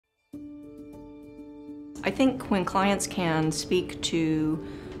I think when clients can speak to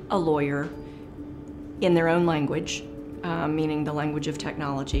a lawyer in their own language, meaning the language of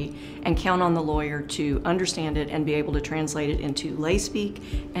technology, and count on the lawyer to understand it and be able to translate it into lay speak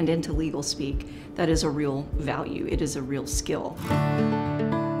and into legal speak, that is a real value. It is a real skill.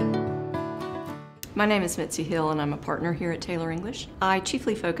 My name is Mitzi Hill and I'm a partner here at Taylor English. I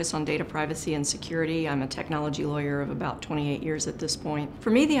chiefly focus on data privacy and security. I'm a technology lawyer of about 28 years at this point. For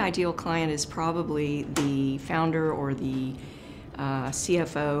me, the ideal client is probably the founder or the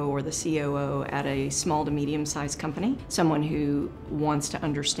CFO or the COO at a small to medium-sized company. Someone who wants to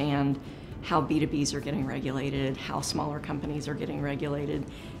understand how B2Bs are getting regulated, how smaller companies are getting regulated,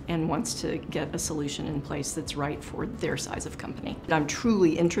 and wants to get a solution in place that's right for their size of company. I'm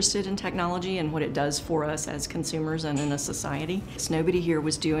truly interested in technology and what it does for us as consumers and in a society. Nobody here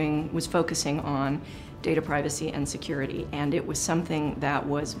was focusing on data privacy and security, and it was something that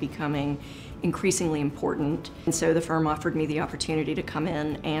was becoming increasingly important. And so the firm offered me the opportunity to come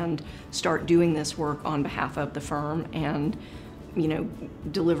in and start doing this work on behalf of the firm and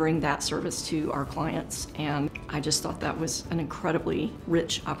delivering that service to our clients. And I just thought that was an incredibly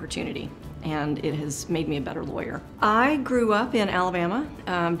rich opportunity, and it has made me a better lawyer. I grew up in Alabama,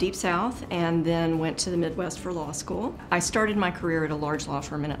 deep south, and then went to the Midwest for law school. I started my career at a large law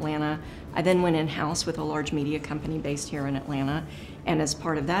firm in Atlanta. I then went in-house with a large media company based here in Atlanta, and as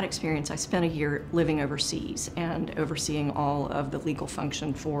part of that experience, I spent a year living overseas and overseeing all of the legal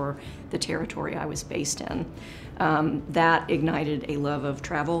function for the territory I was based in. That ignited a love of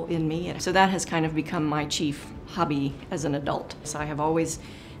travel in me, so that has kind of become my chief hobby as an adult. So I have always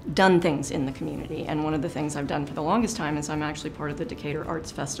done things in the community, and one of the things I've done for the longest time is I'm actually part of the Decatur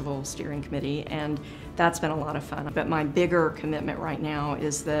Arts Festival steering committee, and that's been a lot of fun. But my bigger commitment right now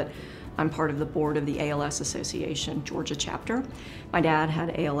is that I'm part of the board of the ALS Association Georgia chapter. My dad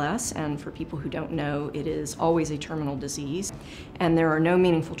had ALS, and for people who don't know, it is always a terminal disease, and there are no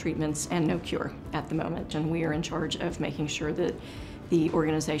meaningful treatments and no cure at the moment, and we are in charge of making sure that the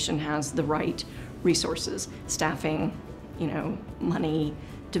organization has the right resources, staffing, money,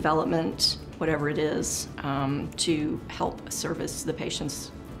 development, whatever it is, to help service the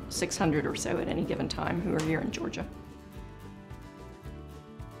patients, 600 or so at any given time, who are here in Georgia.